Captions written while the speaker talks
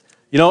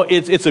You know,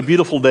 it's a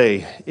beautiful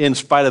day in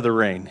spite of the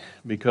rain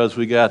because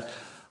we got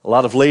a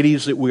lot of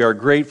ladies that we are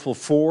grateful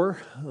for.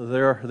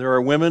 There are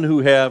women who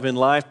have in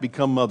life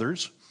become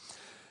mothers,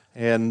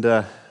 and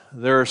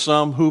there are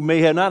some who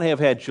may not have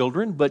had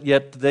children, but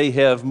yet they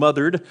have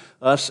mothered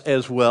us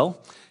as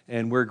well,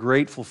 and we're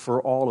grateful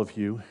for all of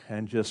you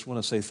and just want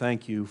to say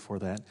thank you for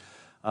that.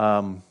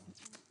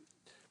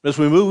 As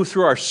we move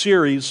through our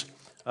series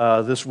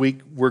this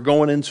week, we're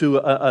going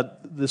into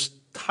this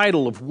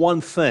title of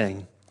One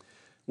Thing.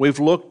 We've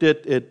looked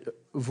at a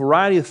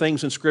variety of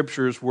things in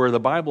Scriptures where the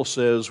Bible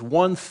says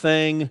one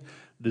thing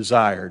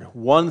desired,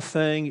 one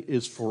thing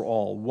is for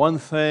all, one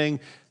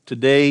thing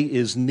today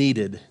is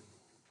needed.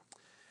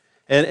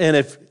 And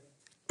if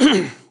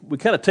we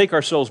kind of take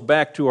ourselves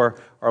back to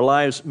our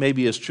lives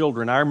maybe as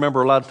children, I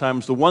remember a lot of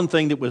times the one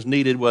thing that was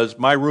needed was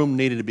my room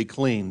needed to be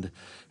cleaned.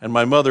 And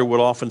my mother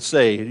would often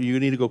say, you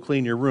need to go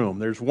clean your room.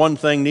 There's one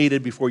thing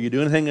needed before you do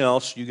anything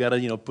else. You got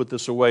to, put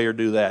this away or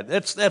do that.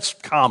 That's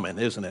common,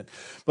 isn't it?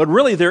 But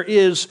really there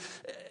is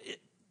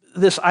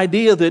this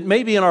idea that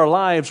maybe in our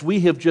lives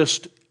we have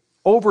just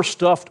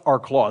overstuffed our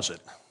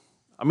closet.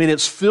 I mean,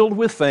 it's filled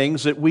with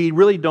things that we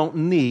really don't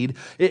need.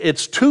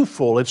 It's too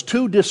full. It's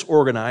too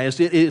disorganized.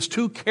 It is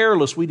too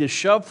careless. We just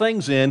shove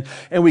things in,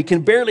 and we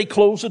can barely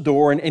close the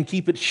door and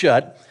keep it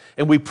shut,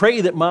 and we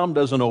pray that Mom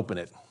doesn't open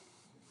it.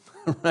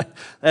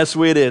 That's the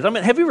way it is. I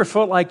mean, have you ever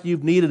felt like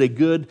you've needed a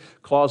good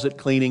closet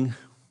cleaning?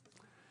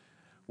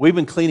 We've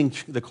been cleaning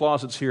the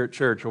closets here at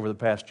church over the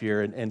past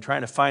year and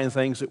trying to find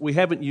things that we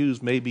haven't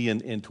used maybe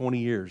in 20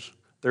 years,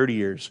 30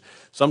 years.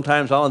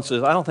 Sometimes Alan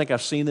says, I don't think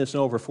I've seen this in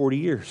over 40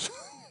 years.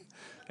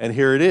 And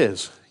here it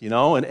is, and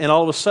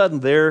all of a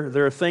sudden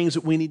there are things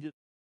that we need to.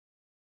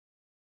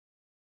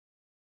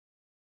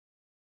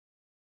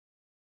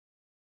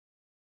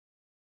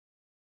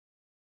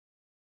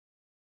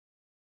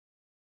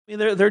 I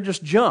mean, they're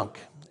just junk.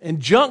 And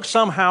junk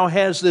somehow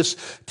has this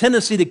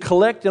tendency to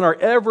collect in our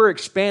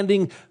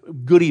ever-expanding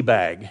goodie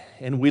bag.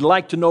 And we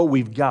like to know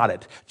we've got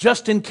it,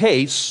 just in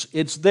case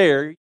it's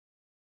there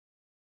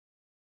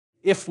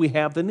if we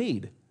have the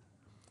need.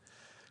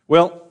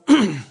 Well,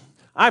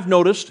 I've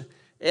noticed,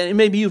 and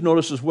maybe you've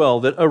noticed as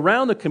well, that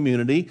around the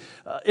community,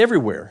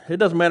 everywhere, it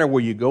doesn't matter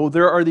where you go,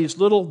 there are these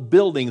little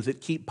buildings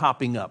that keep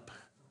popping up.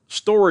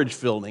 Storage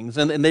buildings,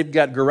 and they've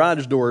got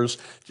garage doors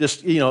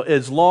just,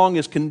 as long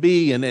as can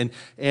be, and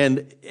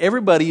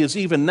everybody is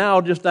even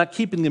now just not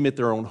keeping them at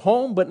their own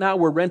home, but now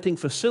we're renting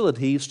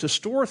facilities to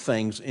store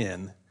things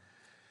in.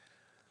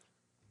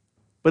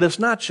 But it's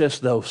not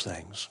just those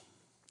things.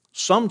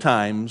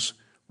 Sometimes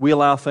we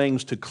allow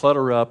things to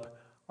clutter up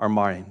our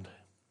mind,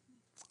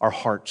 our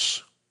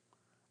hearts,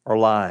 our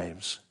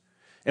lives,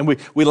 and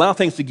we allow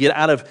things to get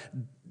out of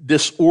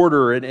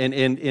disorder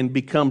and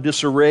become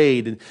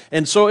disarrayed.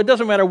 And so it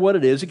doesn't matter what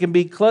it is. It can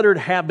be cluttered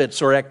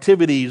habits or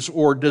activities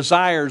or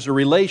desires or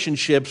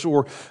relationships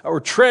or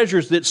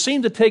treasures that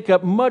seem to take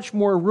up much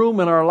more room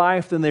in our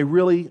life than they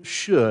really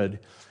should.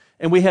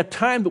 And we have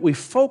time that we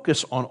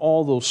focus on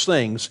all those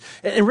things.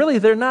 And really,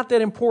 they're not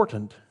that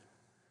important.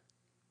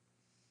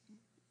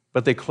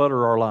 But they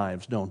clutter our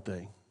lives, don't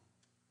they?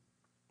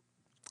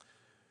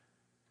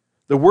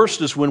 The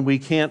worst is when we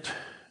can't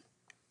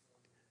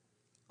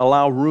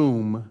allow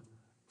room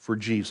for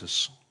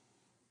Jesus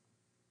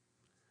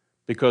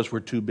because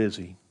we're too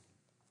busy.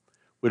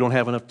 We don't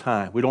have enough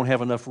time. We don't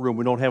have enough room.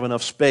 We don't have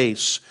enough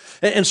space.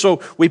 And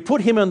so we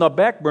put him on the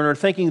back burner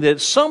thinking that at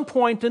some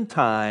point in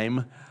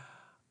time,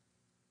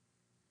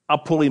 I'll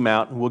pull him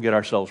out and we'll get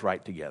ourselves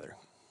right together.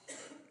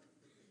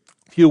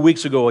 A few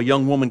weeks ago, a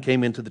young woman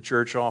came into the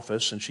church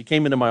office, and she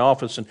came into my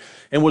office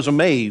and was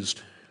amazed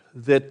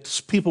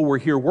that people were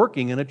here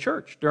working in a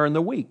church during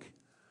the week.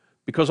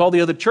 Because all the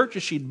other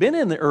churches she'd been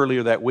in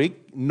earlier that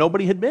week,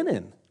 nobody had been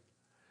in.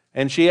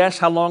 And she asked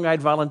how long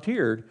I'd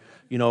volunteered,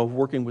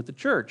 working with the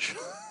church.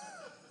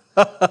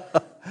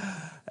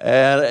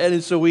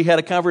 and so we had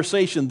a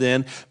conversation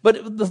then.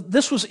 But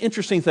this was an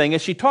interesting thing.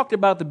 As she talked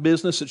about the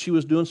business that she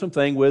was doing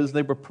something with,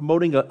 they were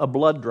promoting a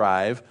blood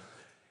drive.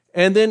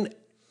 And then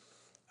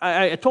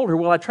I told her,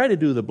 well, I tried to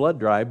do the blood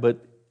drive, but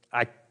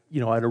I'd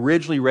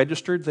originally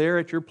registered there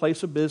at your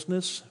place of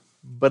business.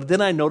 But then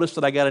I noticed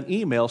that I got an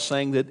email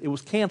saying that it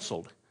was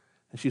canceled.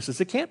 And she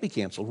says, it can't be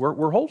canceled.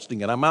 We're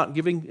hosting it. I'm out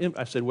giving.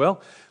 I said,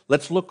 well,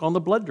 let's look on the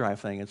blood drive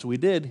thing. And so we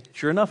did.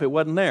 Sure enough, it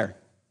wasn't there.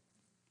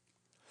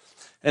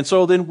 And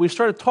so then we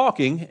started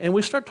talking, and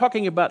we started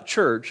talking about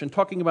church and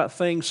talking about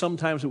things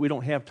sometimes that we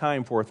don't have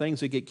time for, things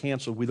that get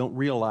canceled, we don't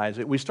realize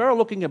it. We started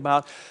looking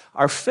about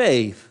our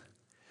faith.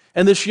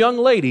 And this young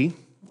lady,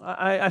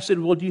 I said,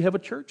 well, do you have a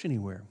church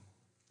anywhere?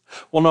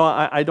 Well, no,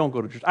 I don't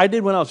go to church. I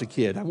did when I was a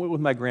kid. I went with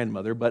my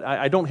grandmother, but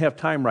I don't have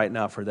time right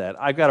now for that.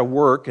 I've got to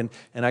work, and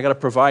I got to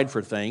provide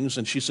for things.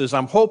 And she says,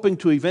 I'm hoping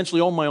to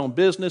eventually own my own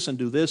business and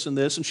do this and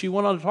this. And she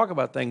went on to talk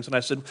about things. And I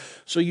said,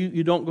 so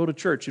you don't go to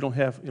church? You don't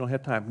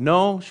have time?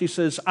 No, she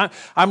says,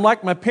 I'm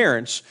like my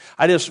parents.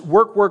 I just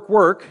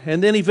work,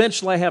 and then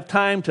eventually I have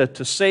time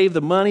to save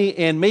the money,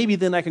 and maybe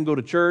then I can go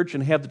to church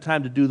and have the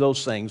time to do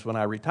those things when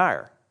I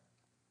retire.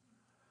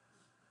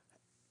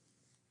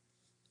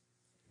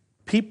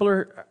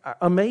 People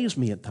amaze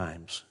me at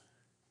times.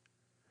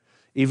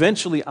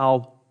 Eventually,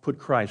 I'll put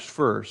Christ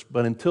first,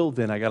 but until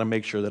then, I got to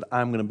make sure that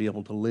I'm going to be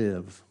able to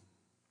live.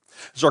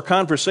 As our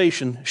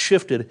conversation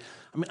shifted,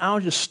 I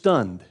was just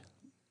stunned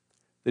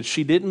that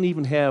she didn't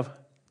even have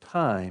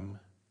time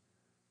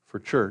for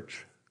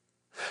church.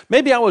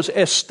 Maybe I was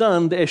as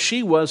stunned as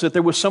she was that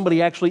there was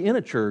somebody actually in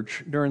a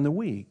church during the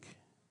week.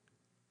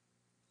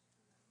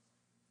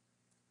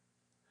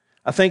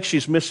 I think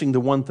she's missing the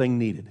one thing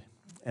needed,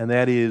 and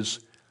that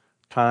is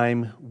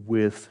time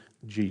with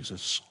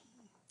Jesus.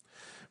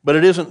 But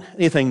it isn't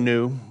anything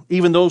new.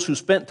 Even those who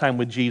spent time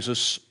with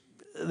Jesus,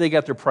 they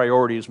got their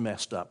priorities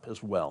messed up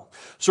as well.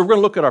 So we're going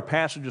to look at our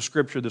passage of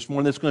Scripture this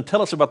morning that's going to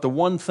tell us about the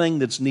one thing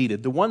that's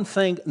needed, the one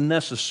thing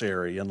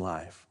necessary in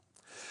life.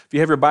 If you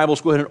have your Bibles,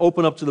 go ahead and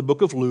open up to the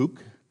book of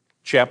Luke,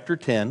 chapter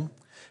 10.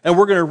 And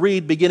we're going to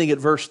read beginning at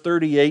verse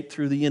 38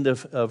 through the end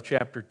of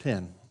chapter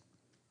 10.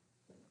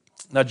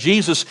 Now,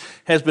 Jesus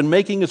has been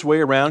making his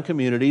way around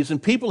communities,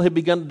 and people have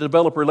begun to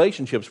develop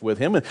relationships with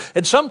him.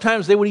 And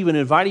sometimes they would even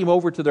invite him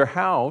over to their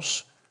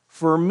house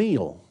for a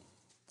meal.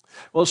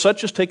 Well,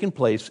 such has taken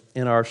place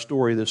in our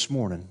story this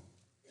morning.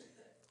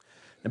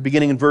 And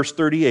beginning in verse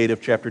 38 of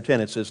chapter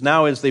 10, it says,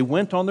 "Now as they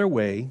went on their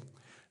way,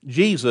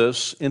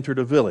 Jesus entered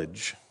a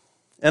village,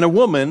 and a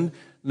woman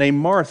named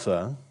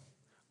Martha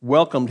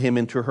welcomed him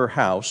into her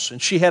house.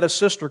 And she had a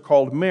sister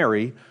called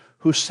Mary,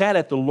 who sat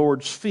at the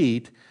Lord's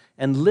feet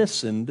and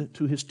listened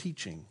to his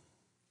teaching.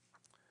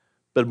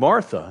 But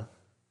Martha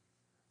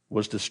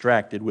was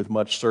distracted with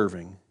much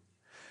serving.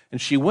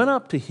 And she went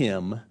up to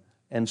him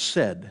and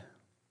said,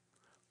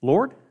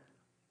 'Lord,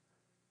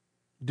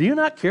 do you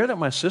not care that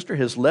my sister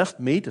has left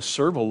me to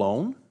serve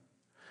alone?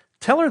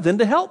 Tell her then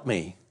to help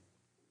me.'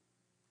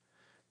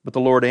 But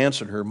the Lord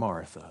answered her,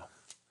 'Martha,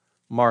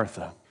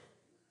 Martha,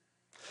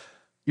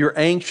 you're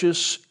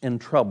anxious and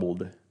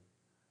troubled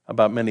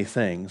about many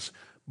things,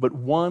 but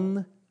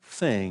one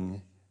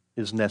thing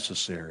is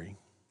necessary.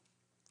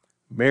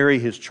 Mary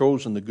has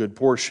chosen the good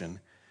portion,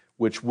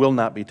 which will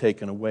not be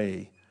taken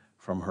away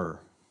from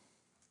her.'"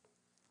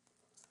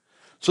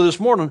 So this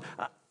morning,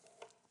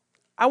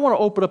 I want to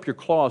open up your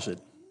closet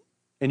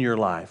in your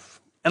life.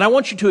 And I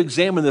want you to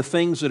examine the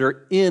things that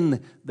are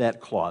in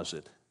that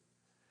closet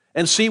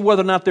and see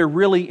whether or not they're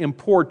really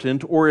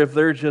important or if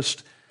they're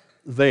just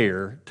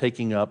there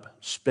taking up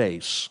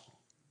space.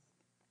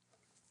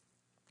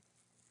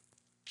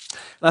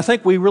 And I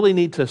think we really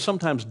need to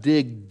sometimes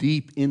dig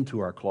deep into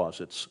our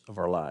closets of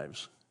our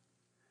lives,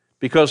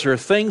 because there are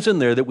things in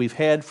there that we've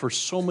had for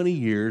so many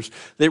years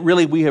that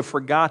really we have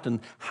forgotten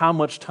how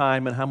much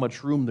time and how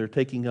much room they're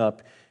taking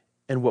up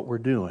in what we're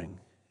doing.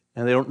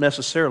 And they don't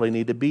necessarily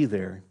need to be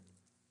there.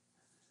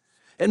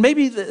 And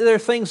maybe there are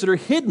things that are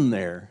hidden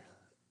there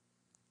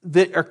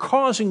that are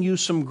causing you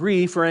some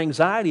grief or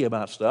anxiety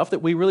about stuff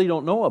that we really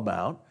don't know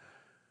about,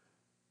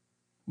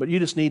 but you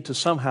just need to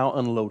somehow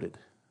unload it,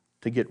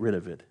 to get rid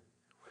of it.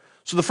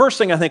 So the first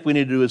thing I think we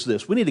need to do is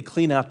this. We need to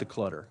clean out the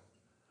clutter.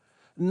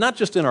 Not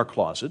just in our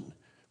closet,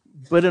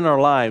 but in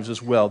our lives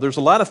as well. There's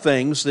a lot of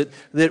things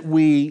that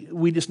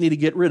we just need to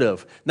get rid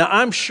of. Now,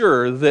 I'm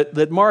sure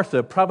that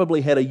Martha probably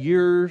had a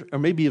year or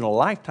maybe even a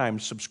lifetime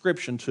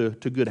subscription to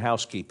Good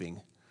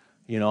Housekeeping.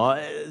 You know,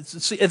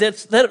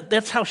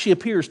 that's how she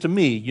appears to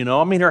me, you know.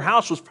 I mean, her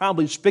house was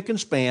probably spick and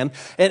span,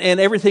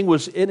 and everything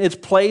was in its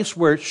place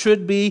where it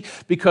should be,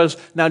 because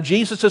now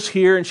Jesus is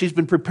here, and she's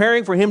been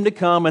preparing for him to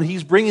come, and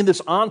he's bringing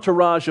this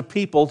entourage of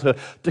people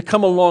to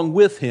come along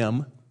with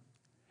him,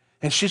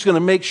 and she's going to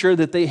make sure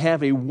that they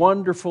have a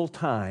wonderful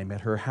time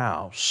at her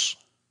house.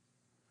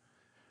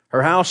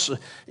 Her house,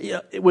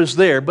 it was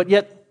there, but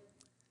yet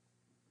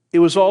it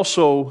was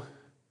also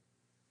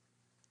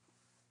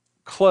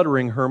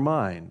cluttering her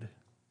mind,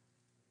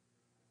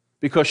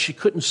 because she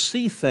couldn't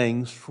see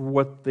things for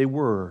what they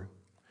were.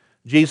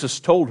 Jesus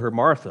told her,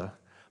 Martha,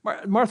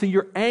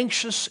 you're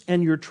anxious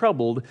and you're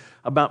troubled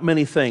about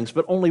many things,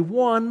 but only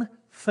one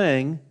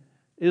thing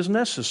is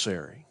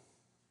necessary.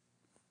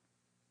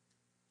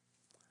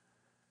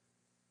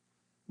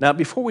 Now,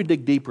 before we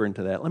dig deeper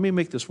into that, let me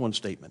make this one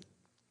statement.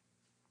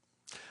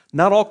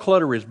 Not all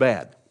clutter is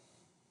bad.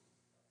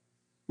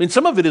 I mean,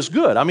 some of it is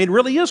good. I mean, it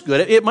really is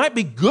good. It might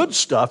be good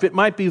stuff. It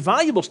might be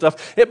valuable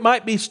stuff. It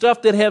might be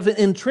stuff that have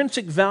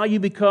intrinsic value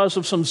because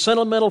of some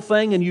sentimental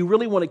thing, and you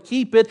really want to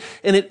keep it,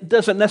 and it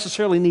doesn't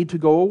necessarily need to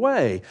go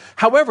away.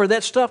 However,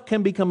 that stuff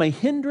can become a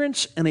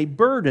hindrance and a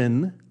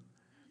burden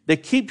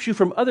that keeps you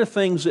from other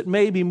things that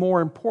may be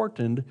more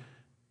important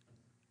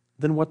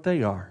than what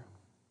they are.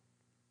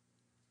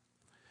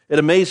 It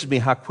amazes me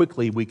how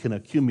quickly we can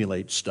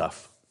accumulate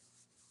stuff.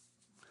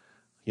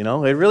 You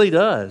know, it really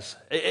does.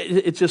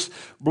 It just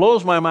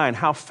blows my mind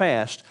how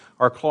fast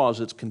our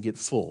closets can get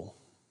full.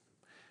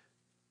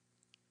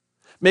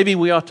 Maybe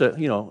we ought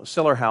to,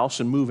 sell our house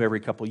and move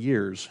every couple of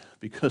years,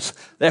 because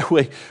that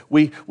way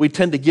we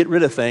tend to get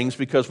rid of things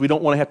because we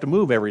don't want to have to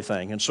move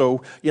everything. And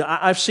so,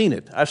 I've seen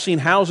it. I've seen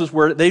houses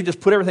where they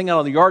just put everything out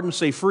in the yard and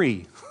say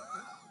free.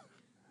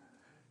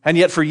 And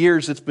yet for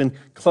years it's been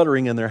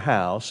cluttering in their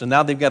house, and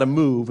now they've got to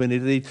move,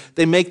 and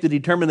they make the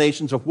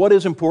determinations of what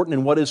is important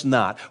and what is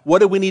not. What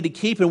do we need to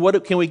keep and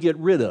what can we get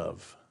rid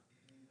of?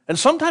 And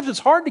sometimes it's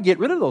hard to get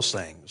rid of those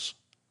things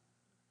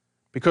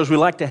because we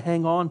like to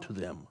hang on to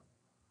them.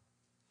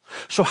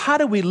 So how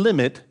do we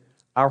limit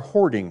our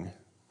hoarding,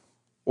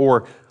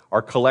 or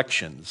our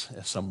collections,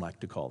 as some like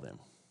to call them?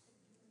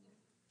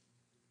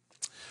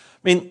 I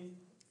mean,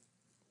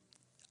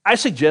 I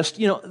suggest,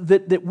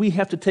 that we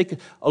have to take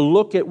a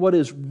look at what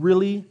is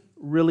really,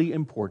 really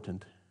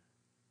important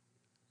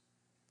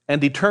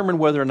and determine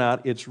whether or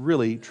not it's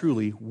really,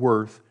 truly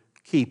worth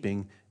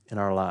keeping in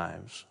our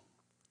lives.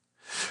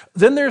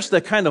 Then there's the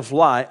kind of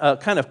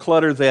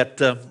clutter that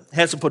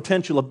has the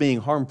potential of being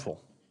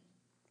harmful.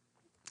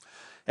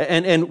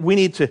 And we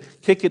need to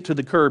kick it to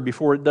the curb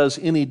before it does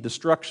any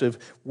destructive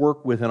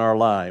work within our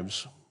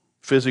lives,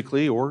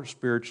 physically or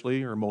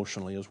spiritually or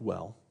emotionally as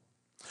well.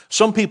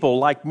 Some people,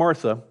 like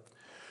Martha,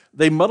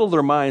 they muddle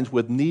their minds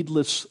with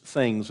needless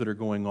things that are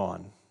going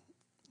on.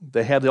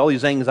 They have all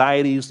these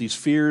anxieties, these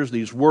fears,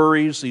 these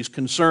worries, these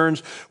concerns.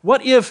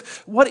 What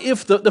if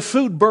the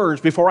food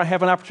burns before I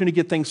have an opportunity to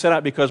get things set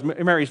out because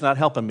Mary's not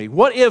helping me?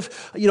 What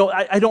if,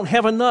 I don't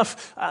have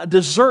enough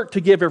dessert to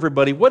give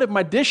everybody? What if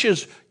my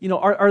dishes,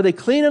 are they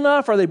clean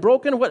enough? Are they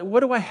broken?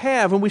 What do I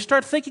have? And we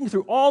start thinking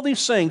through all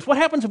these things. What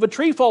happens if a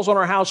tree falls on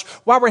our house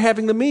while we're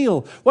having the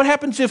meal? What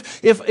happens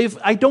if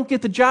I don't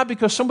get the job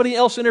because somebody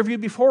else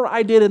interviewed before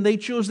I did and they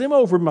chose them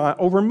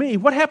over me?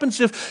 What happens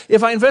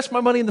if I invest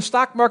my money in the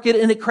stock market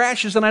and it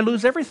crashes and I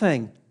lose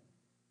everything?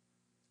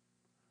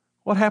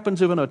 What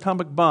happens if an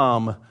atomic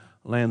bomb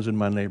lands in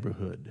my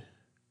neighborhood?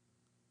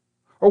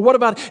 Or what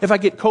about if I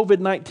get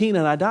COVID-19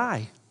 and I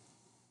die?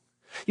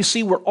 You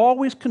see, we're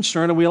always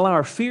concerned, and we allow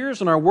our fears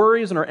and our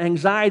worries and our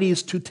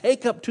anxieties to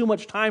take up too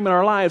much time in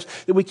our lives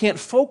that we can't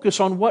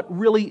focus on what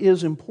really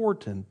is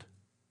important.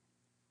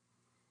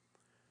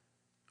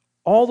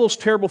 All those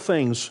terrible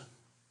things,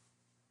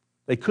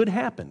 they could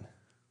happen,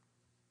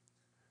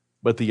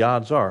 but the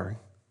odds are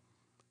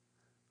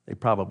they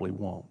probably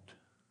won't.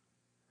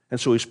 And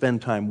so we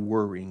spend time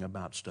worrying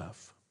about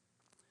stuff.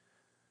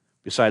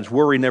 Besides,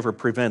 worry never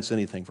prevents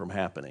anything from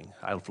happening.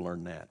 I've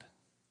learned that.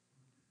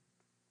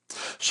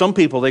 Some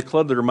people, they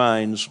clutter their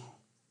minds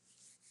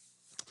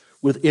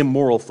with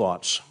immoral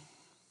thoughts.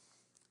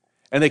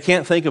 And they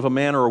can't think of a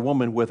man or a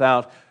woman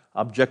without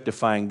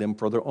objectifying them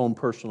for their own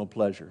personal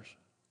pleasures.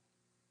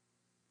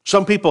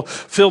 Some people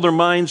fill their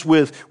minds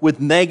with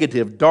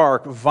negative,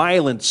 dark,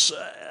 violence,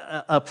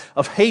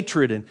 of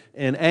hatred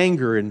and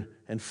anger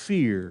and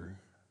fear.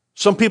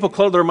 Some people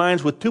clutter their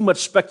minds with too much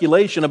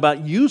speculation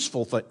about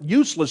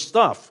useless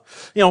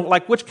stuff.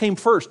 Like which came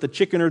first, the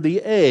chicken or the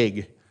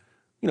egg?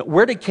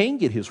 Where did Cain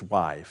get his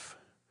wife?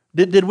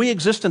 Did we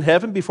exist in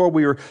heaven before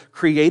we were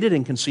created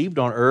and conceived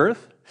on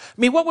earth? I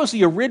mean, what was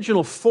the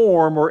original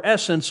form or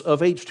essence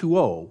of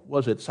H2O?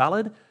 Was it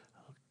solid,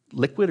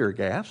 liquid, or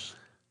gas?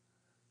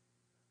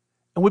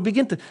 And we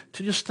begin to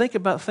just think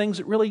about things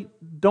that really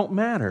don't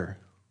matter.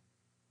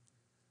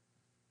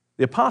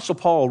 The Apostle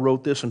Paul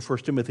wrote this in 1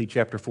 Timothy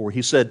chapter 4.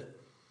 He said,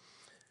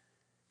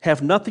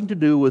 "Have nothing to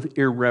do with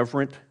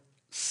irreverent,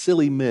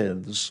 silly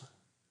myths.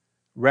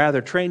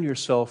 Rather, train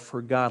yourself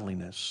for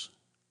godliness."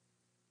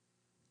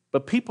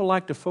 But people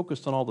like to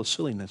focus on all the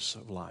silliness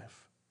of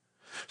life.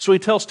 So he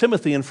tells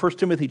Timothy in 1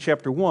 Timothy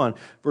chapter 1,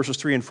 verses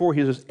 3 and 4,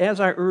 he says,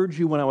 "As I urged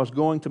you when I was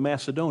going to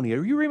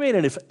Macedonia, you remain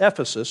in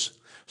Ephesus,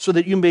 so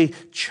that you may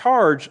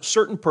charge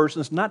certain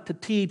persons not to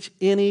teach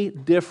any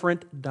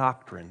different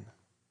doctrine,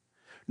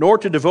 nor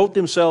to devote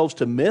themselves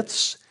to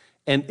myths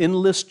and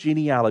endless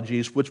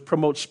genealogies, which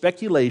promote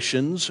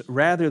speculations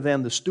rather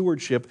than the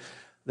stewardship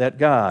from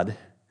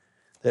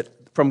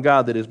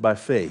God that is by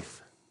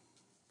faith."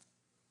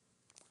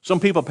 Some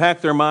people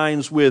pack their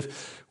minds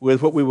with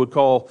what we would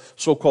call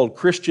so-called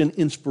Christian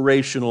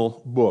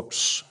inspirational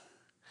books.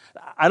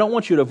 I don't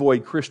want you to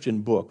avoid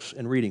Christian books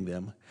and reading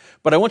them,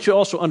 but I want you to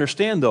also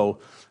understand, though,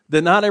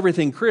 that not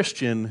everything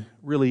Christian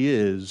really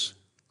is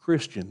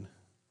Christian.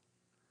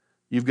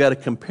 You've got to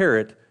compare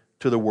it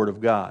to the Word of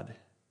God.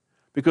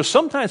 Because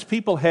sometimes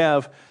people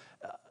have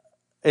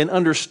an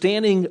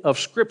understanding of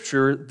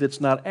Scripture that's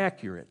not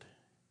accurate.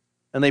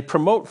 And they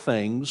promote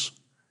things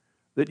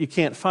that you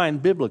can't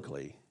find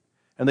biblically.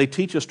 And they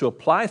teach us to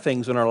apply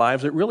things in our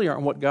lives that really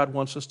aren't what God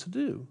wants us to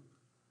do.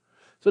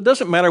 So it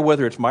doesn't matter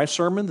whether it's my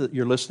sermon that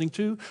you're listening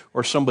to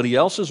or somebody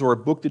else's or a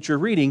book that you're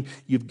reading.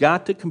 You've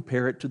got to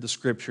compare it to the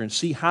Scripture and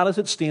see how does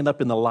it stand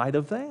up in the light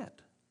of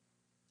that.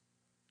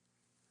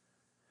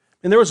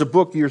 And there was a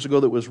book years ago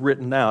that was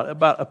written out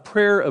about a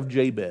prayer of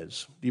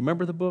Jabez. Do you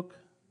remember the book?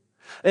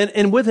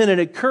 And within it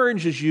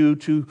encourages you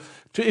to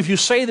if you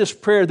say this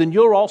prayer, then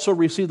you'll also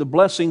receive the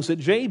blessings that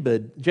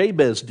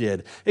Jabez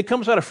did. It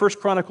comes out of 1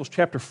 Chronicles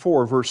chapter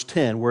 4, verse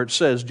 10, where it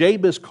says,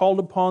 "Jabez called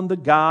upon the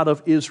God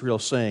of Israel,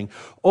 saying,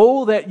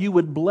 'Oh, that you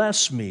would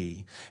bless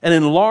me and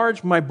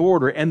enlarge my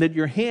border, and that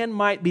your hand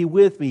might be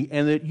with me,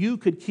 and that you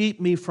could keep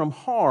me from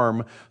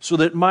harm, so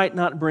that it might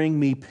not bring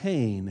me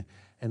pain.'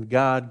 And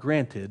God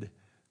granted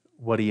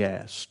what he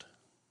asked."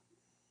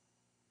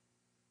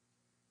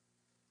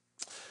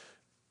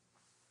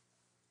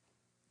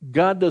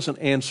 God doesn't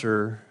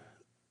answer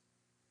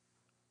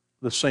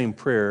the same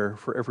prayer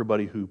for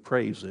everybody who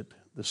prays it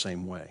the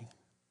same way.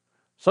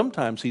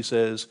 Sometimes he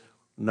says,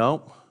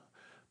 no,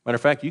 matter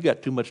of fact, you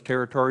got too much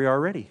territory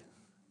already.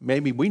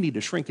 Maybe we need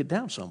to shrink it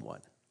down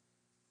somewhat.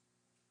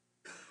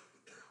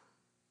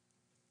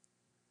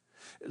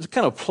 It's a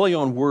kind of play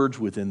on words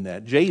within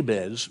that.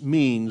 Jabez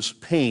means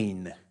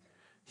pain.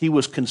 He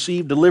was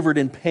conceived, delivered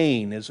in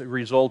pain as a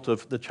result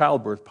of the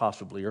childbirth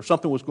possibly, or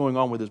something was going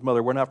on with his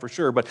mother. We're not for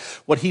sure. But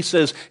what he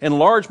says,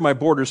 enlarge my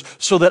borders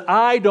so that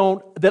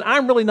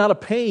I'm really not a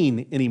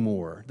pain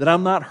anymore, that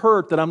I'm not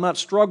hurt, that I'm not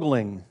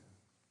struggling.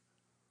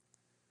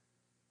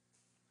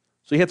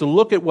 So you have to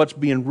look at what's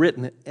being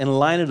written and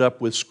line it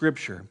up with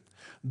Scripture.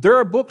 There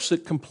are books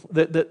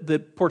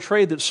that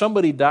portray that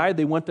somebody died,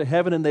 they went to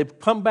heaven, and they've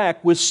come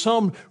back with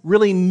some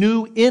really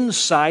new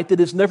insight that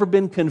has never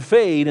been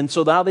conveyed, and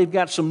so now they've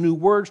got some new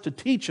words to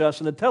teach us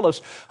and to tell us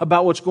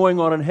about what's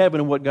going on in heaven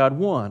and what God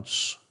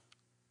wants.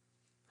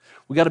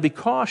 We've got to be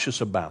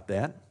cautious about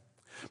that.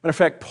 Matter of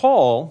fact,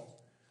 Paul,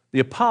 the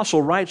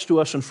apostle, writes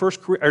to us in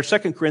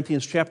 2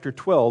 Corinthians chapter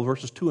 12,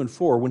 verses 2 and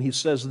 4, when he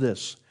says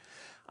this,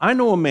 I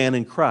know a man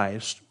in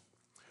Christ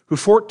who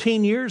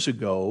 14 years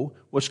ago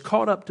was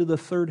caught up to the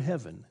third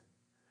heaven.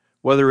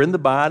 Whether in the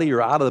body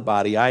or out of the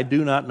body, I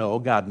do not know,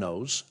 God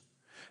knows.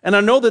 And I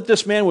know that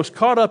this man was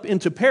caught up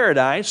into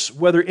paradise,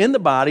 whether in the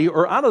body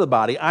or out of the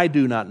body, I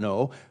do not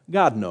know,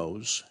 God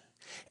knows.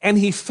 And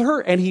he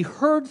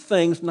heard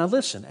things, now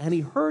listen, and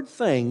he heard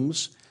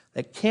things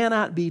that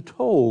cannot be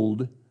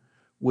told,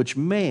 which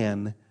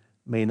man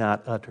may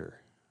not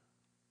utter.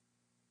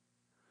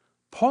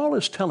 Paul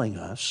is telling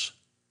us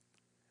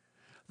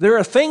there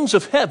are things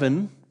of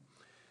heaven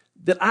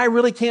that I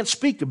really can't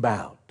speak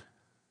about.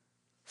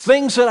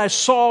 Things that I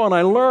saw and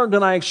I learned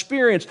and I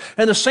experienced.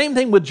 And the same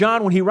thing with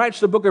John when he writes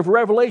the book of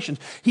Revelation.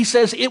 He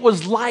says, it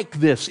was like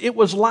this, it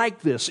was like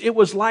this, it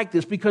was like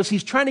this, because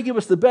he's trying to give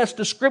us the best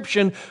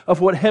description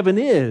of what heaven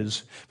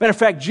is. Matter of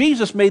fact,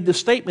 Jesus made this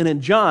statement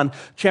in John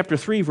chapter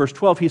 3, verse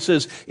 12. He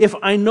says, if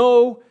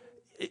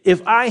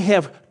I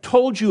have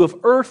told you of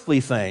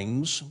earthly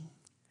things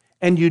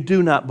and you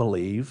do not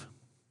believe,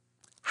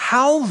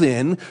 how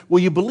then will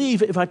you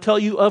believe if I tell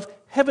you of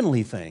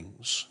heavenly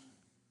things?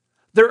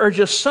 There are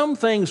just some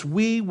things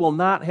we will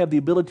not have the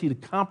ability to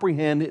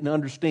comprehend and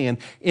understand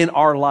in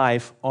our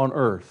life on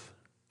earth.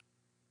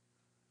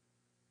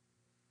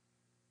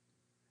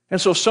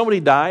 And so if somebody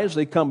dies,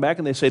 they come back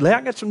and they say,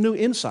 I got some new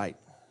insight.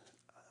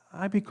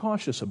 I'd be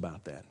cautious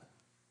about that.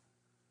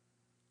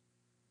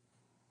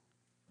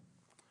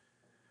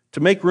 To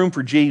make room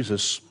for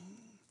Jesus,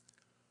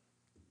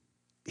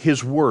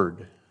 His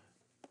Word,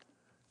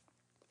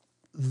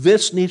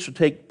 this needs to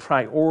take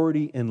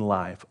priority in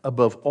life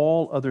above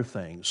all other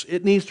things.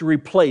 It needs to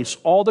replace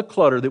all the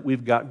clutter that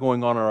we've got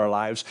going on in our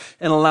lives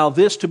and allow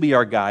this to be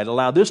our guide,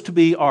 allow this to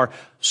be our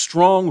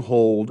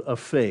stronghold of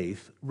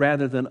faith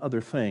rather than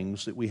other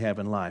things that we have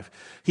in life.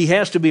 He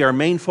has to be our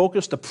main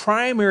focus, the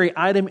primary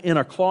item in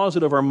our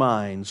closet of our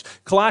minds.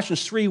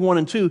 Colossians 3, 1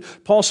 and 2,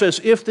 Paul says,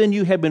 if then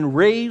you have been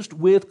raised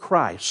with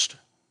Christ,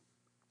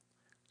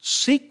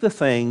 seek the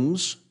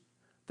things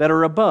that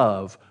are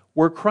above,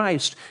 where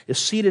Christ is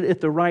seated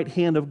at the right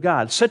hand of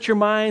God. Set your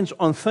minds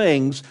on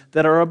things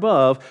that are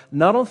above,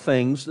 not on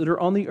things that are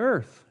on the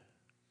earth.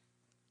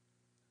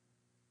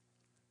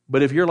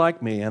 But if you're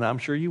like me, and I'm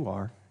sure you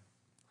are,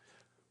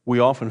 we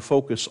often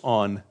focus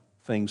on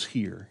things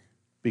here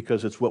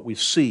because it's what we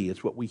see,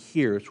 it's what we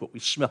hear, it's what we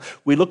smell.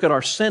 We look at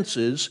our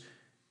senses,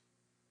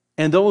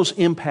 and those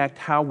impact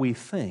how we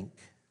think,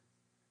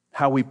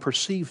 how we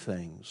perceive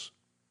things.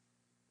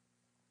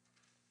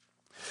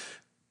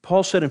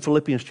 Paul said in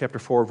Philippians chapter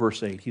 4,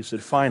 verse 8, he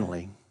said,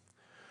 finally,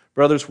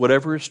 brothers,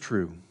 whatever is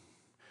true,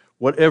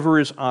 whatever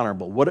is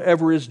honorable,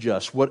 whatever is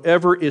just,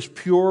 whatever is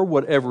pure,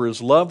 whatever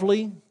is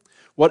lovely,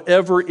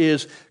 whatever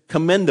is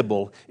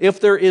commendable, if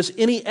there is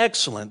any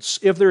excellence,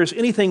 if there is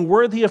anything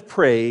worthy of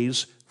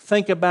praise,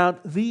 think about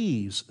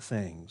these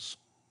things.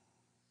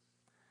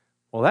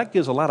 Well, that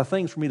gives a lot of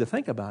things for me to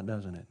think about,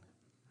 doesn't it?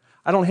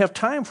 I don't have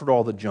time for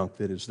all the junk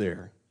that is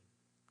there.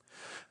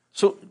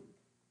 So,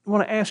 I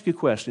want to ask you a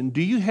question.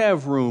 Do you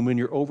have room in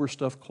your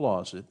overstuffed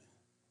closet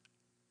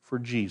for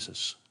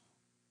Jesus?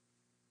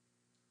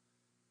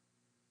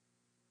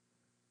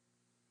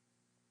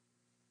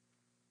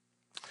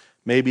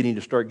 Maybe you need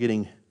to start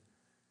getting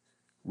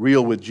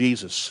real with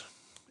Jesus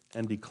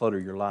and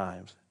declutter your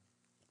lives.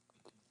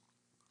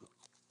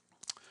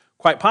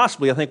 Quite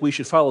possibly, I think we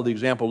should follow the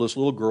example of this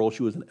little girl.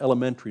 She was in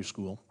elementary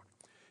school,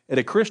 at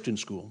a Christian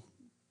school,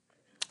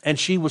 and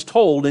she was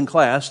told in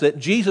class that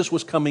Jesus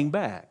was coming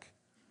back.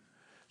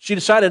 She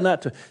decided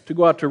not to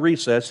go out to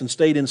recess and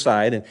stayed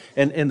inside,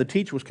 and the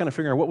teacher was kind of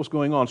figuring out what was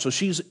going on. So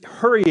she's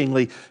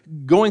hurriedly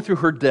going through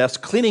her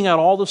desk, cleaning out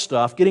all the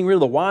stuff, getting rid of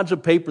the wads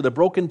of paper, the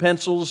broken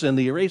pencils, and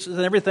the erasers,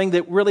 and everything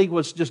that really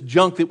was just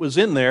junk that was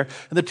in there.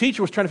 And the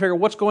teacher was trying to figure out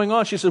what's going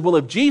on. She said, well,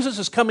 if Jesus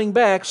is coming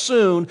back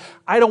soon,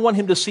 I don't want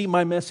him to see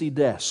my messy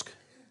desk.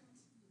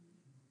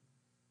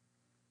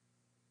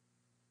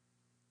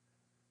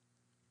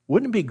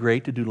 Wouldn't it be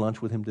great to do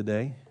lunch with him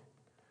today?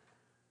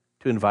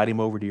 to invite him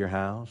over to your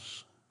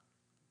house?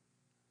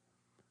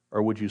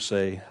 Or would you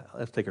say,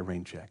 let's take a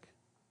rain check?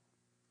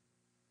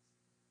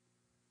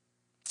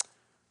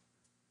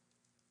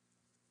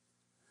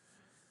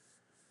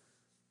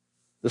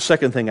 The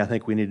second thing I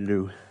think we need to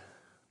do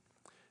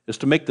is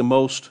to make the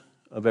most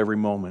of every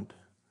moment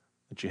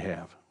that you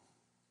have.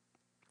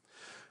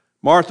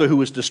 Martha, who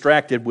was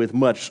distracted with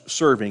much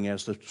serving,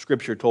 as the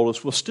Scripture told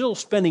us, was still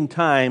spending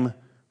time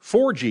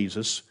for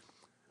Jesus,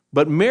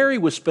 but Mary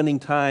was spending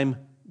time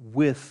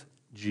with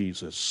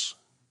Jesus.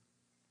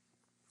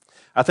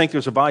 I think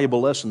there's a valuable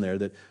lesson there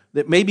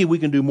that maybe we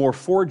can do more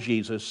for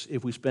Jesus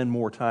if we spend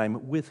more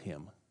time with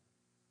Him.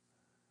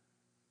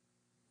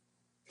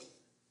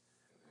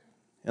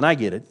 And I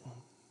get it.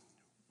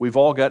 We've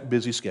all got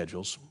busy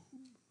schedules.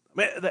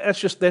 That's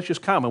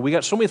just common. We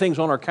got so many things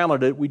on our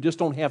calendar that we just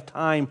don't have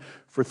time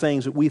for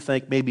things that we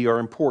think maybe are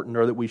important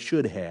or that we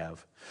should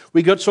have.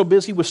 We get so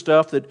busy with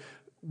stuff that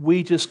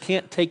we just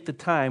can't take the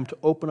time to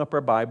open up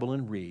our Bible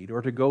and read,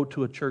 or to go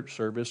to a church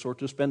service, or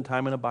to spend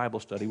time in a Bible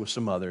study with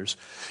some others.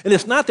 And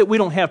it's not that we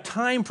don't have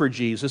time for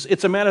Jesus,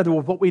 it's a matter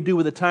of what we do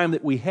with the time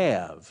that we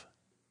have.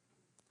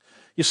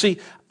 You see,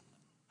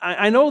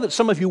 I know that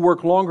some of you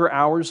work longer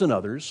hours than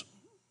others,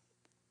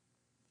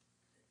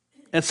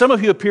 and some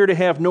of you appear to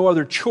have no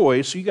other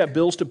choice. You got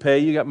bills to pay,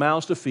 you got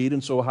mouths to feed,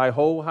 and so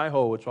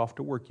hi-ho, it's off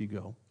to work you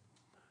go.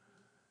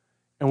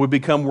 And we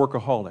become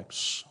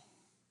workaholics.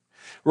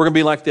 We're going to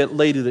be like that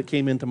lady that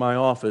came into my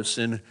office,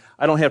 and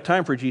I don't have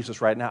time for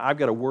Jesus right now. I've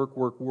got to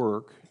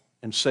work,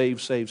 and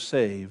save,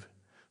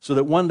 so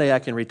that one day I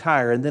can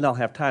retire, and then I'll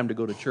have time to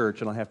go to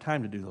church, and I'll have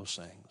time to do those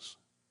things.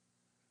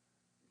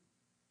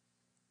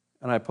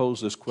 And I pose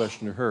this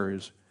question to her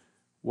is,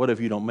 what if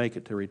you don't make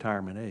it to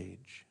retirement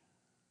age?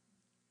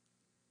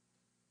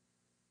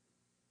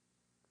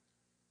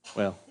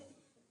 Well,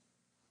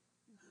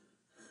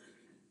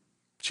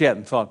 she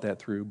hadn't thought that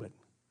through, but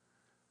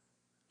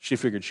she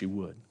figured she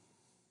would.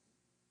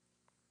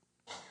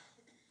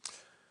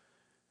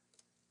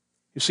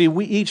 You see,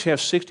 we each have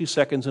 60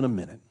 seconds in a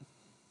minute,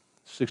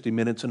 60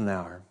 minutes in an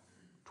hour,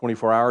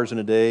 24 hours in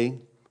a day,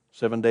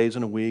 7 days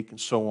in a week, and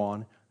so on,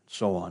 and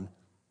so on.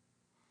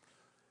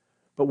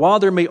 But while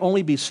there may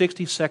only be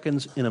 60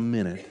 seconds in a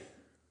minute,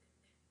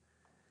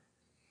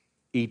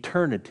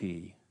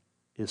 eternity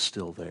is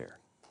still there.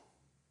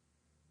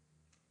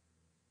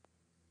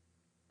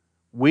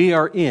 We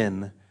are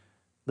in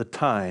the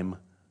time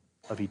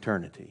of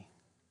eternity,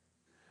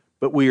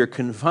 but we are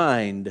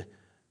confined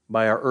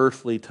by our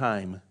earthly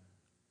time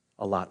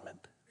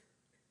allotment.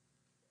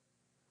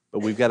 But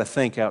we've got to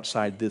think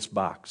outside this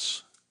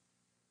box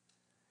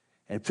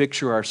and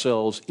picture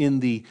ourselves in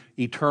the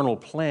eternal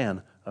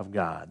plan of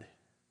God.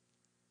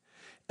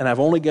 And I've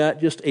only got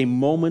just a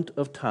moment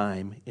of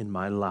time in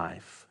my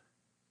life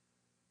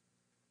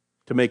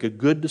to make a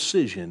good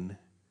decision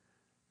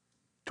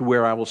to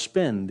where I will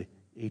spend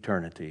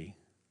eternity.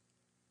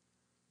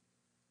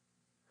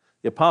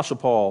 The Apostle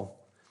Paul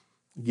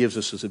gives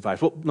us his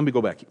advice. Well, let me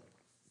go back.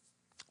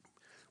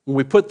 When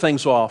we put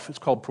things off, it's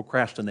called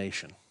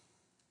procrastination.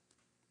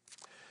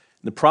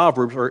 The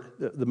Proverbs, or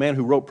the man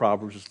who wrote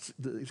Proverbs,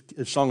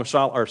 the Song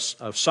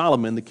of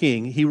Solomon, the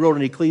king, he wrote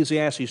in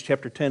Ecclesiastes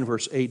chapter 10,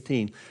 verse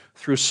 18,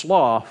 through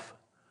sloth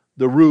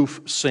the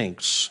roof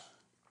sinks,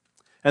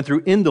 and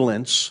through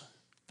indolence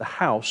the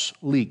house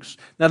leaks.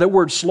 Now that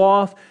word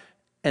sloth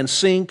and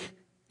sink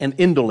and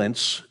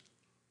indolence,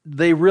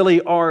 they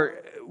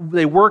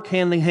work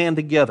hand in hand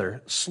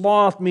together.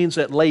 Sloth means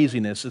that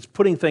laziness, it's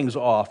putting things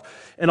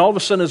off. And all of a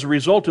sudden, as a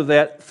result of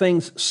that,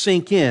 things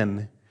sink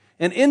in.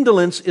 And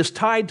indolence is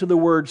tied to the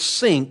word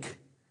sink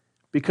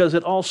because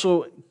it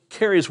also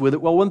carries with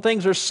it, well, when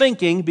things are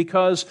sinking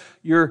because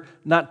you're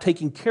not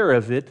taking care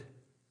of it,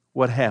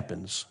 what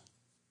happens?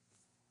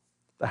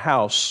 The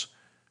house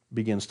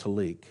begins to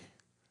leak.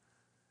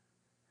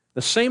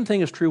 The same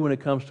thing is true when it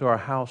comes to our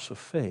house of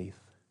faith.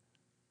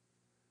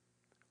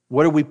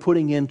 What are we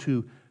putting in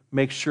to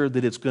make sure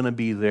that it's going to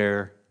be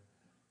there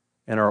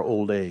in our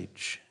old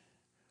age?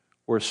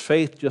 Or is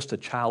faith just a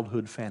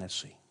childhood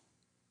fantasy?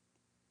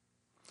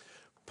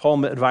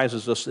 Paul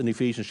advises us in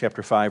Ephesians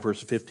chapter 5,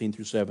 verses 15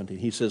 through 17.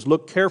 He says,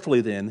 "Look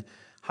carefully then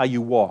how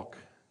you walk,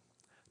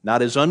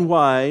 not as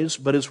unwise,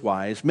 but as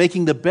wise,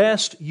 making the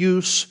best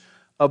use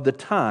of the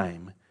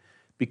time,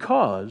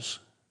 because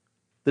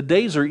the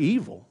days are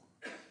evil.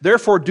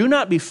 Therefore, do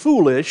not be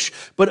foolish,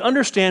 but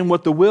understand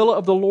what the will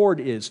of the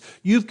Lord is."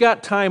 You've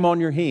got time on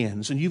your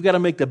hands, and you've got to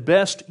make the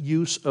best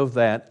use of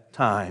that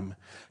time.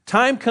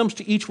 Time comes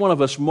to each one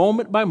of us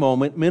moment by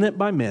moment, minute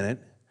by minute,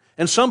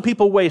 and some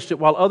people waste it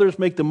while others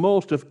make the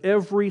most of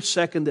every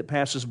second that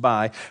passes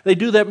by. They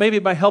do that maybe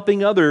by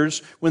helping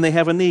others when they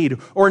have a need,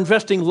 or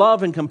investing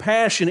love and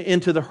compassion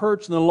into the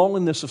hurts and the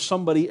loneliness of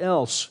somebody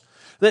else.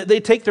 They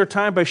take their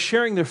time by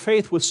sharing their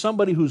faith with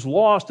somebody who's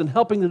lost and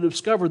helping them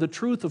discover the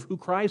truth of who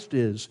Christ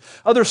is.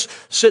 Others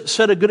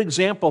set a good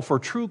example for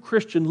true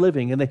Christian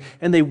living,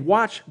 and they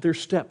watch their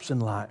steps in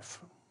life,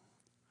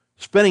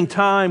 spending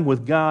time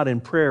with God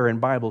in prayer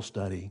and Bible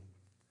study.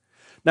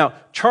 Now,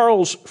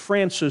 Charles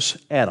Francis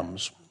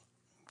Adams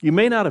You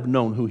may not have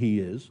known who he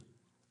is.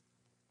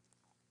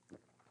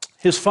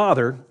 His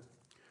father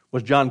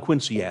was John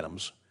Quincy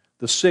Adams,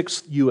 the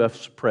 6th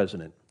U.S.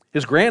 president.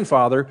 His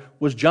grandfather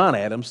was John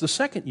Adams, the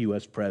 2nd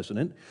U.S.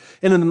 president.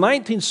 And in the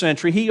 19th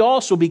century, he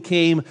also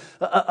became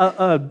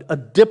a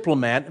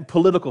diplomat and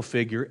political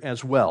figure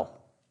as well.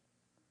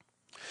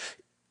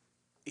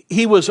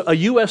 He was a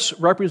U.S.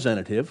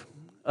 representative,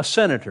 a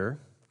senator.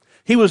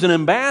 He was an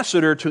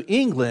ambassador to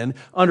England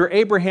under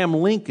Abraham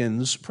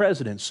Lincoln's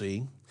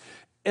presidency.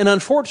 And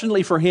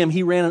unfortunately for him,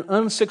 he ran an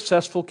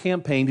unsuccessful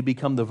campaign to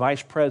become the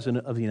vice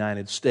president of the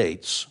United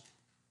States.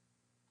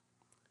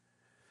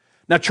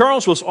 Now,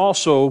 Charles was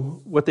also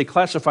what they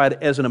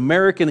classified as an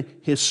American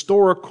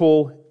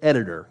historical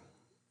editor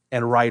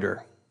and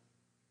writer.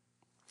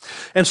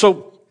 And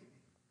so,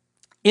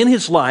 in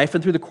his life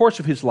and through the course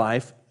of his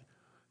life,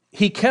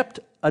 he kept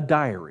a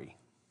diary.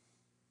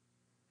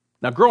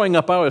 Now, growing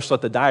up, I always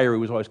thought the diary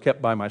was always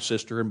kept by my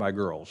sister and by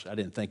girls. I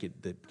didn't think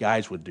that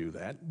guys would do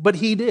that. But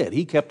he did.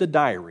 He kept a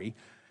diary,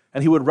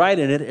 and he would write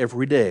in it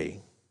every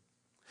day.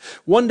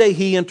 One day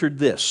he entered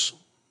this: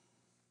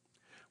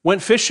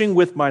 "Went fishing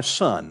with my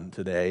son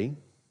today.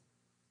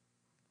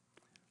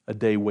 A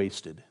day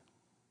wasted."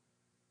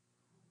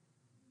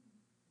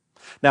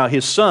 Now,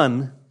 his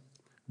son,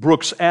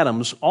 Brooks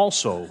Adams,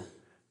 also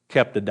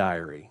kept a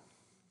diary.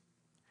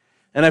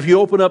 And if you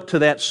open up to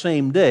that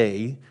same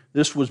day,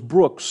 this was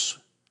Brooks'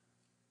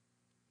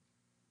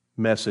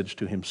 message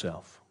to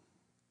himself.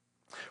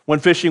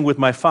 "Went fishing with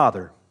my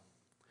father,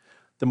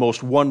 the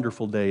most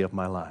wonderful day of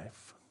my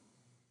life."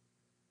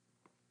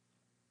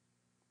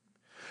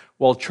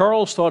 While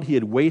Charles thought he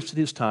had wasted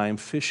his time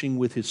fishing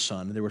with his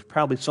son, and there was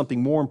probably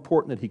something more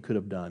important that he could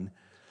have done,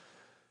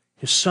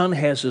 his son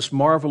has this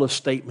marvelous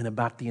statement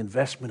about the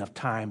investment of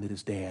time that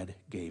his dad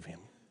gave him.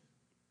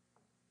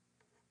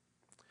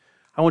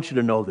 I want you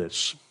to know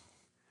this.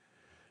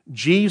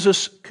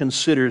 Jesus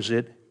considers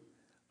it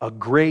a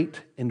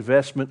great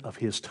investment of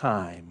his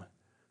time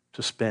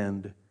to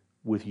spend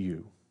with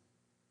you.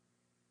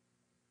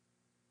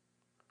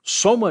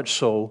 So much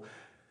so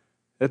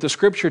that the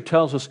Scripture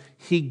tells us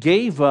he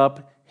gave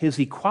up his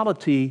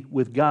equality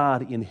with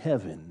God in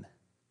heaven.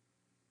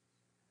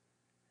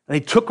 And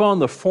he took on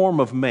the form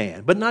of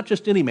man, but not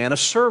just any man, a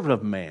servant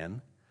of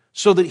man,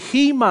 so that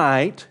he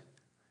might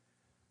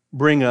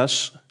bring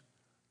us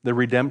the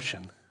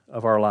redemption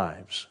of our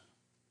lives.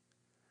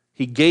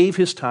 He gave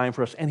his time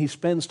for us, and he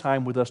spends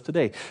time with us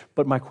today.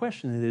 But my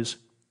question is,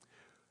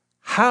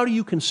 how do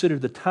you consider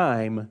the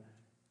time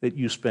that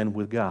you spend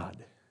with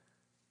God?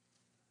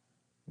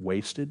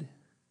 Wasted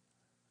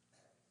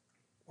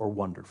or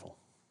wonderful?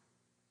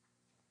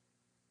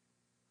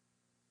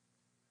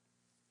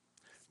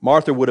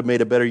 Martha would have made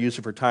a better use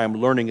of her time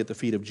learning at the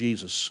feet of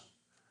Jesus.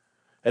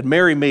 And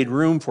Mary made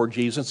room for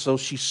Jesus, so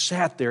she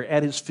sat there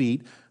at his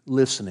feet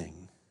listening.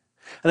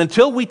 And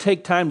until we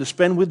take time to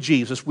spend with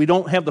Jesus, we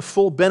don't have the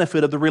full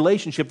benefit of the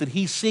relationship that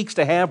he seeks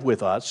to have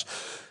with us.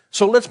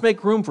 So let's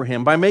make room for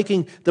him by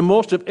making the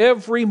most of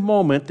every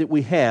moment that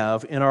we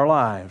have in our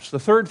lives. The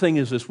third thing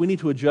is this: we need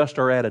to adjust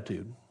our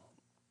attitude.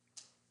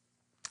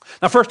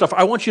 Now, first off,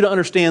 I want you to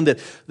understand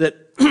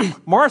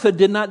that Martha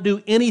did not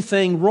do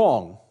anything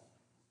wrong.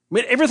 I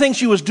mean, everything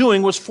she was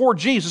doing was for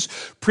Jesus,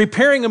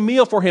 preparing a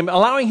meal for him,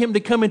 allowing him to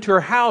come into her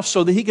house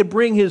so that he could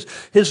bring his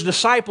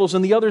disciples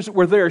and the others that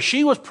were there.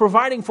 She was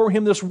providing for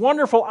him this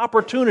wonderful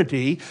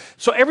opportunity,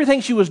 so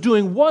everything she was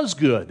doing was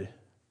good.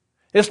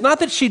 It's not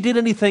that she did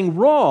anything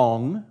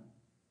wrong.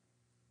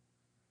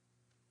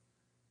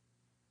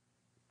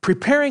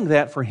 Preparing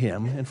that for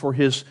him and for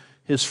his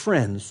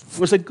friends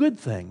was a good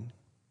thing.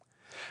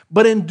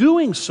 But in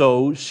doing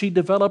so, she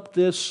developed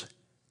this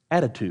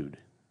attitude.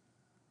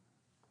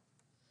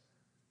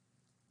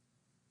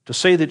 To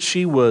say that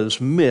she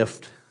was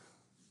miffed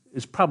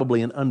is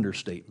probably an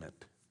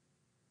understatement.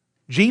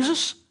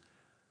 Jesus,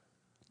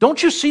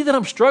 don't you see that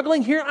I'm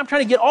struggling here? I'm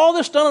trying to get all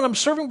this done and I'm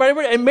serving by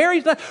everybody. And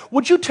Mary's not.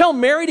 Would you tell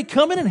Mary to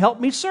come in and help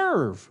me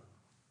serve?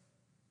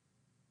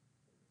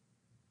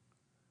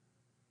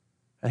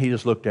 And he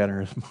just looked at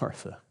her as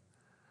Martha.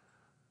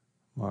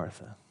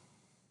 Martha.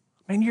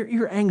 I mean,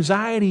 your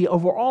anxiety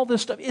over all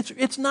this stuff,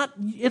 it's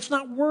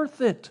not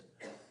worth it.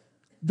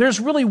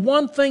 There's really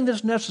one thing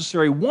that's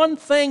necessary, one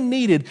thing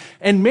needed,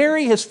 and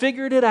Mary has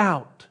figured it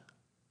out.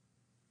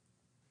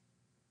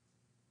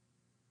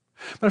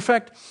 Matter of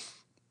fact,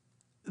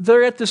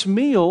 they're at this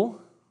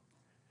meal,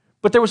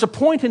 but there was a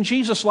point in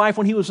Jesus' life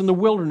when he was in the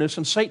wilderness,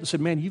 and Satan said,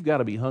 "Man, you've got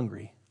to be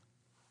hungry.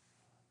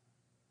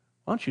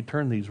 Why don't you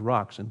turn these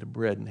rocks into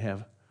bread and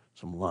have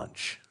some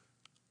lunch?"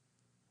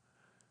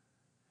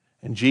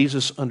 And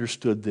Jesus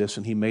understood this,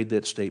 and he made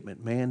that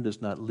statement: "Man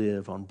does not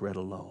live on bread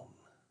alone,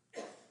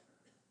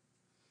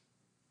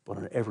 but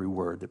on every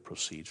word that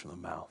proceeds from the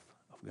mouth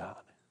of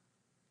God."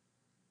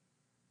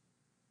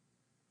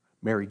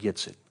 Mary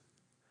gets it.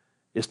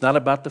 It's not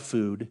about the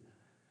food,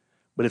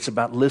 but it's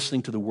about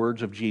listening to the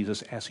words of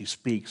Jesus as he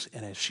speaks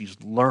and as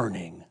she's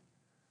learning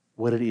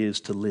what it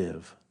is to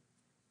live.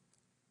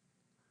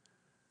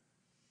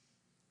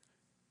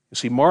 You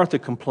see, Martha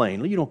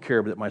complained, "You don't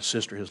care that my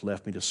sister has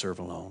left me to serve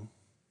alone."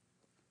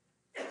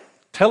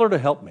 Tell her to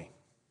help me.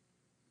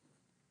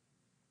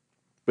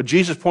 But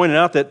Jesus pointed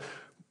out that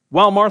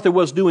while Martha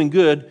was doing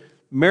good,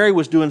 Mary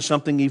was doing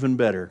something even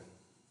better.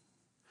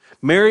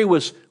 Mary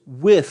was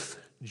with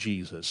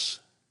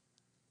Jesus,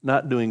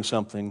 not doing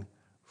something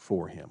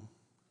for him.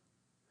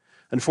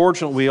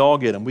 Unfortunately, we all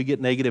get them. We get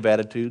negative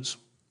attitudes,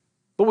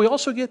 but we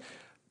also get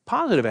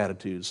positive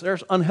attitudes.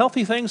 There's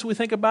unhealthy things we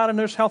think about, and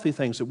there's healthy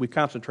things that we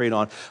concentrate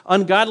on.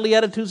 Ungodly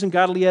attitudes and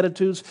godly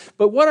attitudes.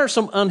 But what are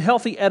some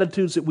unhealthy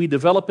attitudes that we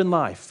develop in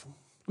life?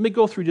 Let me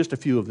go through just a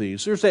few of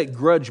these. There's that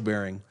grudge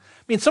bearing.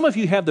 I mean, some of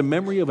you have the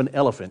memory of an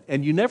elephant,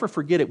 and you never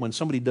forget it when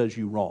somebody does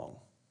you wrong.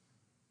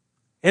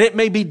 And it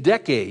may be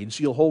decades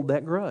you'll hold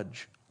that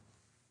grudge.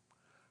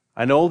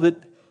 I know that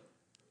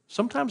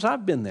sometimes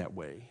I've been that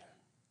way.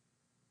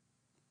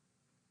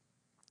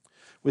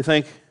 We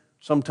think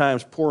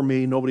sometimes, poor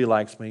me, nobody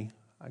likes me.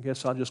 I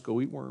guess I'll just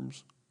go eat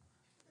worms.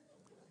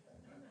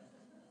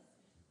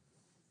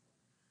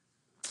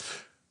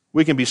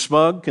 We can be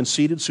smug,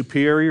 conceited,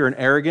 superior, and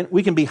arrogant.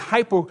 We can be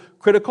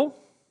hypercritical,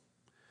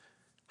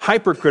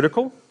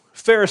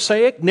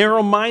 Pharisaic,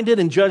 narrow-minded,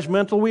 and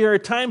judgmental. We are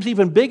at times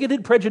even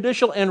bigoted,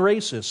 prejudicial, and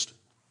racist.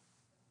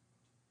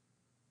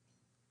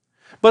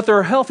 But there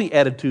are healthy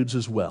attitudes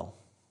as well,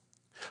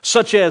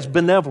 such as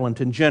benevolent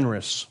and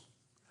generous.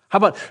 How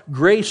about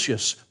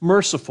gracious,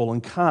 merciful,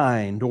 and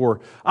kind, or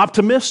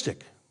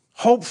optimistic,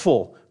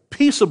 hopeful,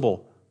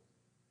 peaceable,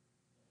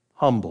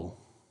 humble,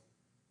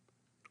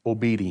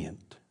 obedient?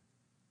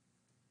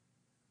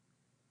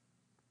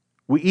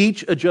 We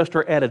each adjust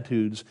our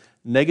attitudes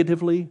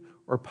negatively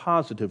or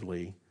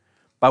positively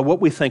by what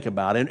we think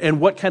about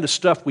and what kind of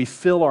stuff we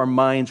fill our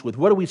minds with.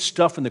 What do we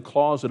stuff in the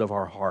closet of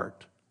our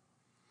heart?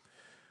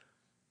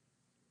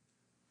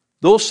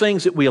 Those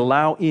things that we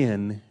allow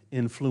in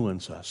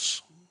influence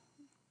us.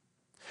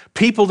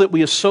 People that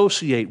we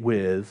associate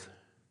with,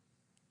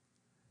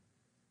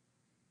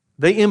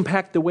 they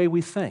impact the way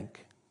we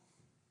think.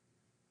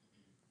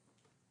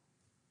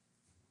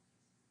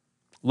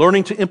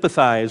 Learning to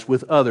empathize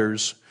with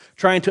others,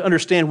 trying to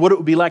understand what it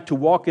would be like to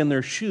walk in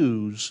their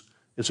shoes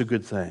is a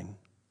good thing.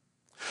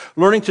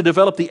 Learning to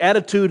develop the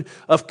attitude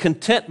of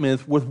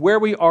contentment with where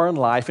we are in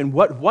life and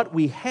what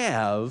we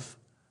have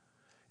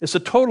is the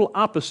total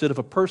opposite of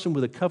a person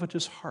with a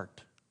covetous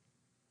heart.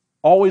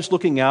 Always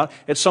looking out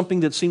at something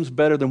that seems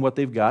better than what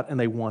they've got, and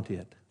they want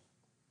it.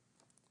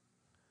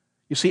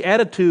 You see,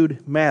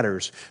 attitude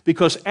matters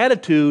because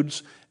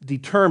attitudes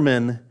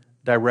determine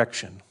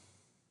direction.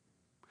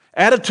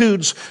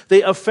 Attitudes,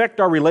 they affect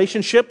our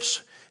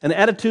relationships, and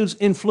attitudes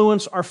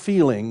influence our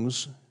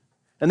feelings,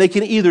 and they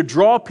can either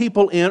draw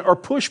people in or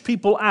push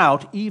people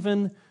out,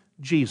 even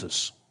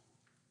Jesus.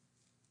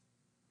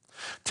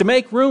 To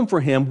make room for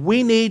him,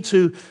 we need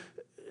to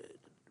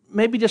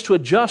maybe just to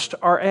adjust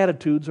our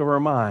attitudes of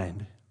our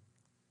mind,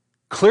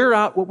 clear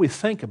out what we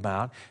think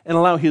about, and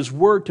allow his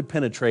word to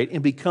penetrate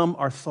and become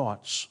our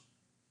thoughts.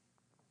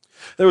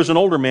 There was an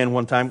older man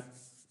one time.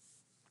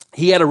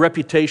 He had a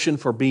reputation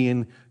for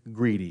being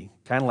greedy,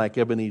 kind of like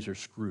Ebenezer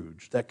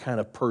Scrooge, that kind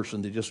of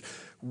person that just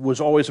was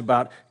always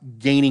about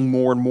gaining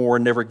more and more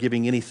and never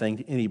giving anything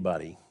to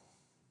anybody.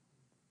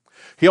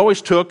 He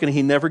always took and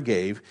he never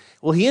gave.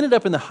 Well, he ended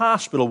up in the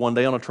hospital one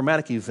day on a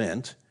traumatic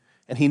event,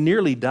 and he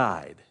nearly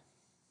died.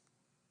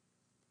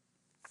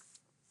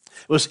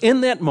 It was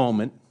in that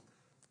moment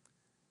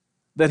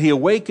that he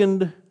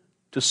awakened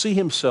to see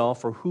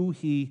himself for who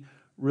he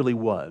really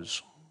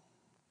was.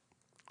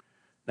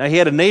 Now, he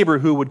had a neighbor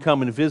who would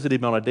come and visit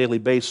him on a daily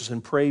basis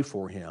and pray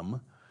for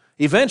him.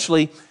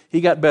 Eventually,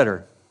 he got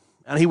better,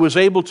 and he was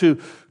able to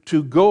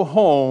go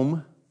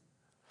home.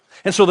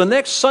 And so the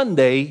next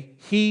Sunday,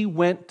 he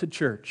went to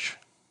church.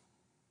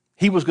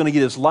 He was going to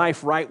get his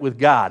life right with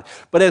God.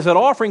 But as that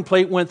offering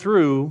plate went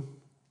through,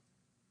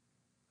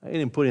 he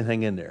didn't put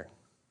anything in there.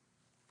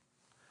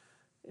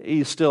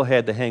 He still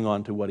had to hang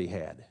on to what he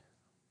had.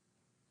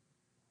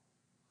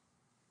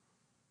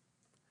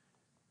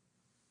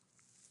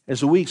 As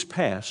the weeks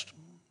passed,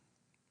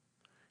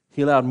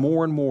 he allowed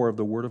more and more of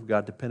the Word of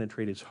God to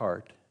penetrate his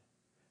heart.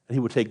 And he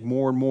would take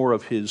more and more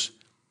of his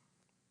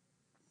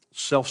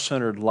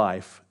self-centered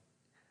life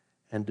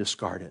and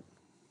discard it.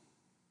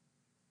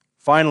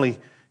 Finally,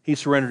 he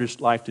surrendered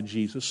his life to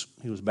Jesus.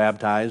 He was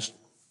baptized.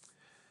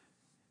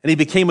 And he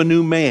became a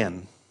new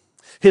man.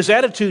 His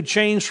attitude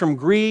changed from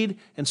greed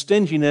and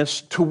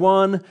stinginess to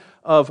one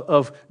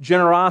of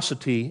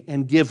generosity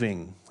and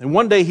giving. And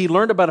one day he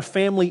learned about a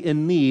family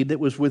in need that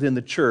was within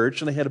the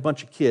church, and they had a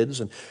bunch of kids,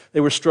 and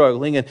they were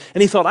struggling. And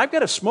he thought, I've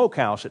got a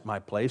smokehouse at my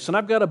place, and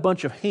I've got a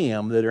bunch of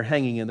ham that are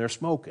hanging in there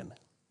smoking.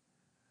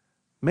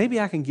 Maybe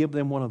I can give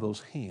them one of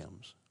those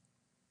hams.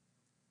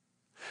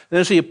 And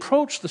as he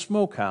approached the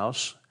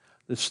smokehouse,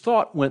 this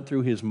thought went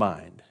through his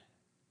mind.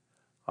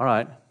 All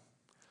right,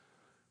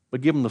 but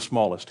give them the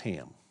smallest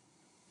ham.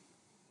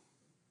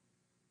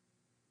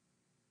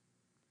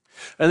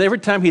 And every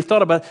time he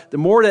thought about it, the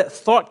more that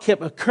thought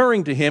kept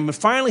occurring to him. And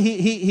finally,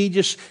 he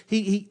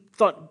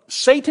thought,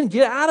 Satan,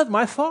 get out of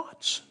my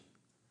thoughts.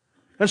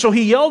 And so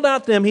he yelled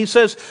at them. He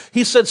said,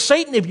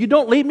 Satan, if you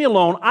don't leave me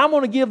alone, I'm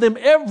going to give them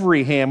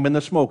every ham in the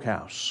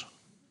smokehouse.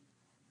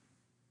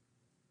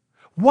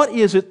 What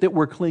is it that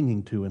we're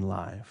clinging to in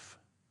life?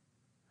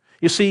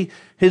 You see,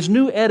 his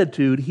new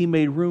attitude, he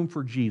made room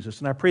for Jesus,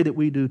 and I pray that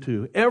we do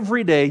too.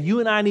 Every day, you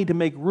and I need to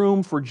make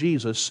room for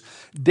Jesus.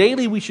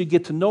 Daily, we should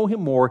get to know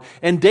him more,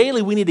 and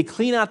daily, we need to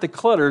clean out the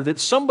clutter that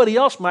somebody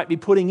else might be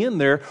putting in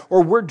there,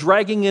 or we're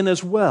dragging in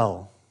as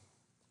well.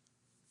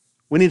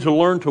 We need to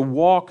learn to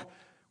walk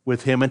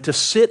with him and to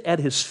sit at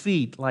his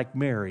feet like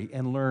Mary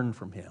and learn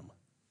from him.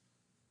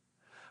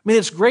 I mean,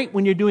 it's great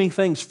when you're doing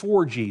things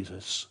for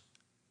Jesus,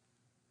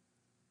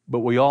 but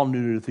we all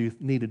need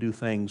to do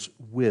things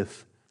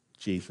with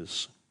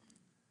Jesus.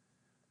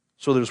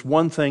 So there's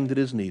one thing that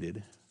is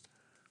needed,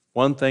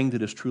 one thing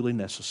that is truly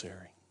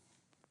necessary.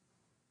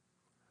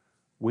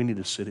 We need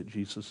to sit at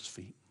Jesus'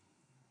 feet.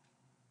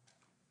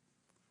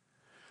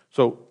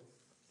 So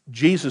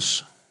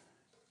Jesus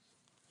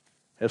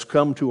has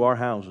come to our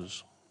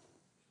houses.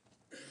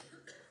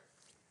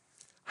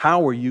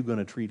 How are you going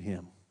to treat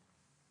him?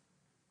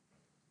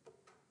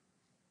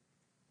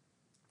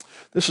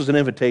 This is an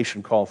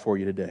invitation call for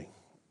you today.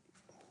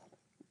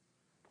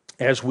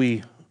 As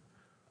we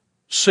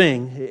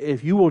sing,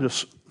 if you will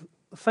just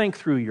think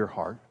through your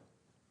heart.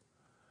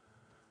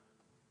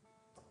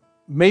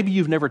 Maybe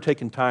you've never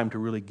taken time to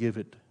really give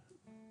it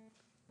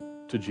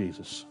to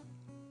Jesus,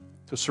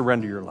 to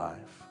surrender your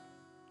life.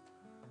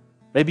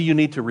 Maybe you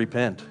need to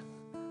repent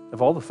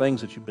of all the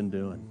things that you've been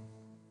doing.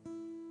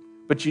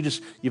 But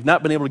you've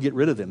not been able to get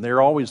rid of them.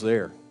 They're always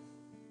there.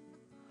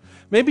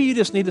 Maybe you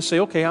just need to say,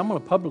 okay, I'm going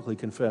to publicly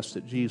confess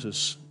that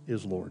Jesus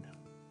is Lord.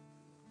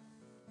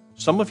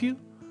 Some of you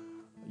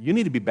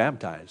need to be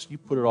baptized. You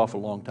put it off a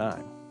long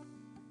time.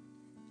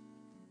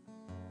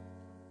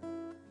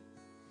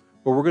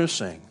 But we're going to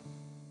sing.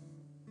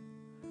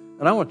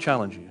 And I want to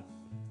challenge you.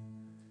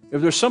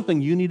 If there's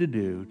something you need to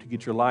do to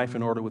get your life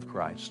in order with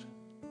Christ,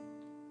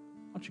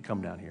 why don't you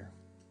come down here?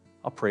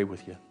 I'll pray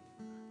with you.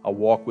 I'll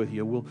walk with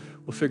you. We'll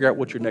figure out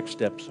what your next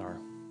steps are.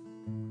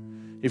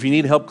 If you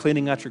need help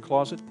cleaning out your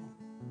closet,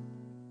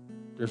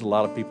 there's a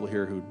lot of people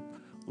here who'd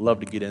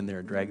love to get in there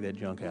and drag that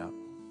junk out.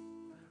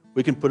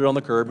 We can put it on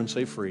the curb and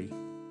say free.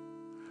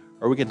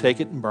 Or we can take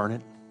it and burn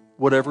it,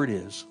 whatever it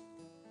is.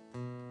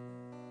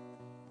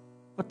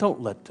 But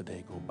don't let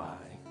today go by.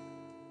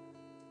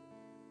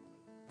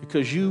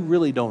 Because you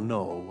really don't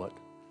know what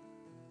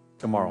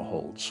tomorrow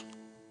holds.